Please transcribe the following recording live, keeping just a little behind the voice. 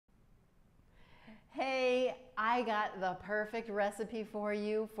I got the perfect recipe for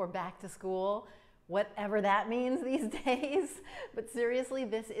you for back to school, whatever that means these days. But seriously,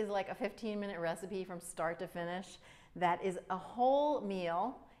 this is like a 15-minute recipe from start to finish that is a whole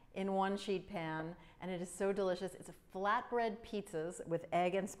meal in one sheet pan, and it is so delicious. It's a flatbread pizzas with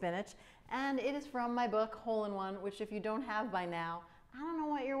egg and spinach, and it is from my book, Hole in One, which if you don't have by now, I don't know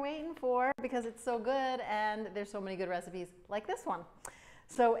what you're waiting for because it's so good and there's so many good recipes like this one.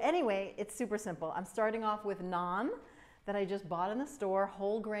 So anyway, it's super simple. I'm starting off with naan that I just bought in the store,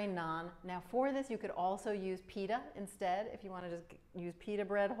 whole grain naan. Now for this, you could also use pita instead. If you want to just use pita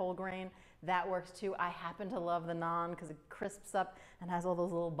bread, whole grain, that works too. I happen to love the naan because it crisps up and has all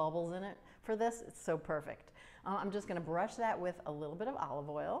those little bubbles in it. For this, it's so perfect. I'm just going to brush that with a little bit of olive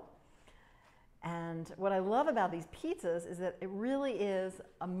oil. And what I love about these pizzas is that it really is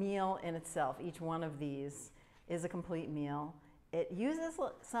a meal in itself. Each one of these is a complete meal. It uses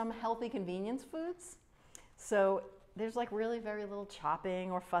some healthy convenience foods. So there's like really very little chopping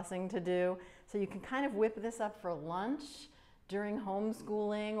or fussing to do. So you can kind of whip this up for lunch during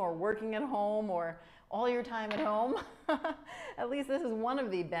homeschooling or working at home or all your time at home. At least this is one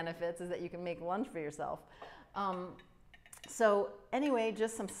of the benefits, is that you can make lunch for yourself. So anyway,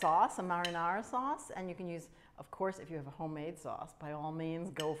 just some sauce, some marinara sauce, and you can use, of course, if you have a homemade sauce, by all means,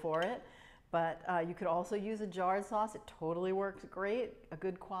 go for it. But you could also use a jarred sauce. It totally works great, a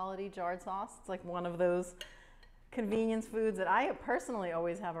good quality jarred sauce. It's like one of those convenience foods that I personally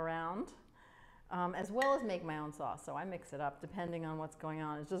always have around, as well as make my own sauce. So I mix it up depending on what's going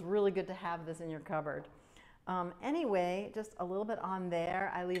on. It's just really good to have this in your cupboard. Anyway, just a little bit on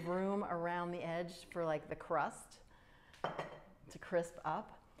there. I leave room around the edge for like the crust to crisp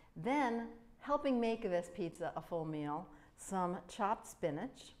up. Then, helping make this pizza a full meal, some chopped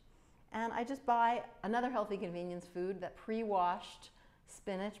spinach. And I just buy another healthy convenience food, that pre-washed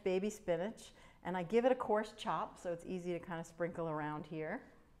spinach, baby spinach, and I give it a coarse chop so it's easy to kind of sprinkle around here.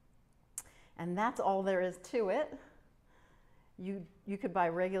 And that's all there is to it. You could buy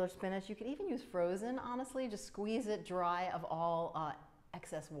regular spinach. You could even use frozen, honestly. Just squeeze it dry of all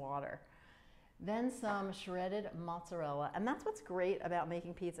excess water. Then some shredded mozzarella. And that's what's great about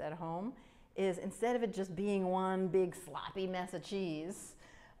making pizza at home, is instead of it just being one big sloppy mess of cheese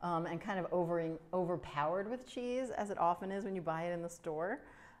and kind of overpowered with cheese, as it often is when you buy it in the store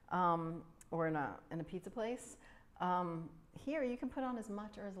or in a pizza place, here you can put on as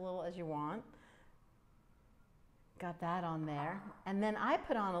much or as little as you want. Got that on there. And then I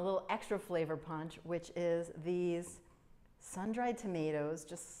put on a little extra flavor punch, which is these sun-dried tomatoes.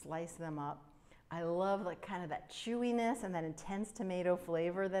 Just slice them up. I love like kind of that chewiness and that intense tomato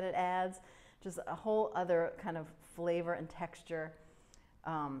flavor that it adds. Just a whole other kind of flavor and texture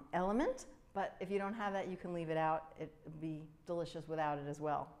element. But if you don't have that, you can leave it out. It would be delicious without it as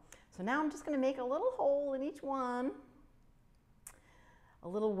well. So now I'm just going to make a little hole in each one, a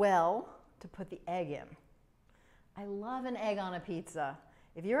little well to put the egg in. I love an egg on a pizza.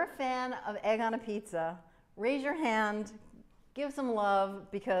 If you're a fan of egg on a pizza, raise your hand. Give some love,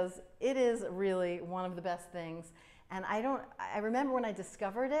 because it is really one of the best things. And I remember when I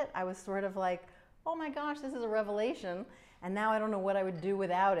discovered it, I was sort of like, oh my gosh, this is a revelation. And now I don't know what I would do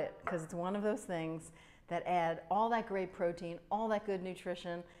without it, because it's one of those things that add all that great protein, all that good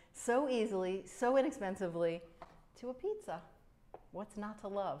nutrition, so easily, so inexpensively to a pizza. What's not to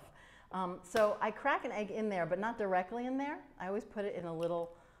love? So I crack an egg in there, but not directly in there. I always put it in a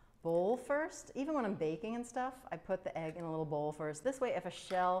little bowl first. Even when I'm baking and stuff, I put the egg in a little bowl first. This way, if a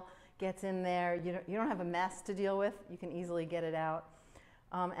shell gets in there, you don't have a mess to deal with. You can easily get it out.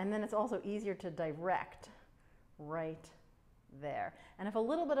 And then it's also easier to direct right there. And if a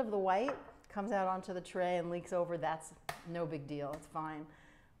little bit of the white comes out onto the tray and leaks over, that's no big deal. It's fine.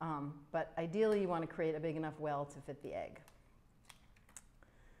 But ideally, you want to create a big enough well to fit the egg.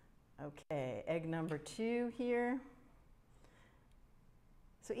 Okay, egg number 2 here.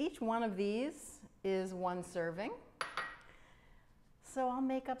 So each one of these is 1 serving. So I'll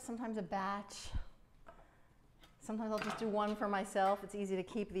make up sometimes a batch. Sometimes I'll just do 1 for myself. It's easy to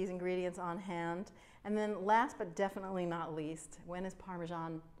keep these ingredients on hand. And then last but definitely not least, when is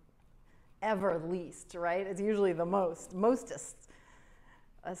Parmesan ever least, right? It's usually the mostest.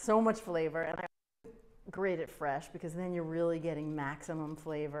 So much flavor, and I grate it fresh because then you're really getting maximum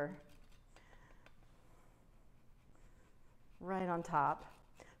flavor right on top.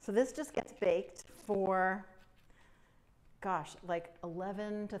 So this just gets baked for, gosh, like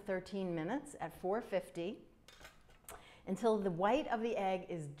 11 to 13 minutes at 450 until the white of the egg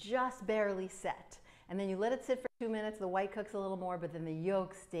is just barely set. And then you let it sit for 2 minutes, the white cooks a little more, but then the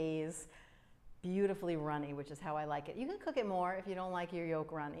yolk stays beautifully runny, which is how I like it. You can cook it more if you don't like your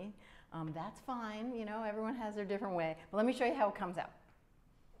yolk runny. That's fine, you know, everyone has their different way. But let me show you how it comes out.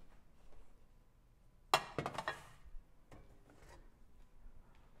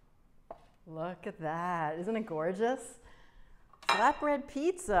 Look at that, isn't it gorgeous? Flatbread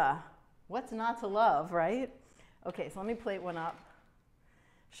pizza, what's not to love, right? Okay, so let me plate one up,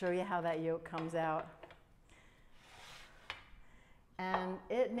 show you how that yolk comes out. And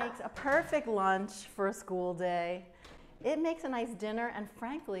it makes a perfect lunch for a school day. It makes a nice dinner, and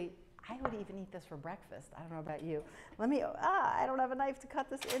frankly, I would even eat this for breakfast. I don't know about you. Let me, I don't have a knife to cut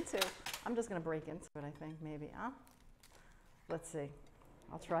this into. I'm just gonna break into it, I think, maybe, huh? Let's see,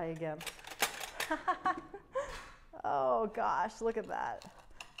 I'll try again. Oh gosh, look at that.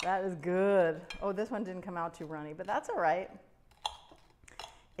 That is good. Oh, this one didn't come out too runny, but that's all right.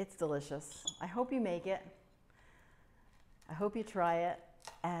 It's delicious. I hope you make it. I hope you try it.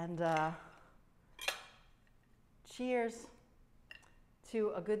 And cheers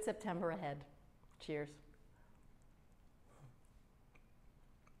to a good September ahead. Cheers.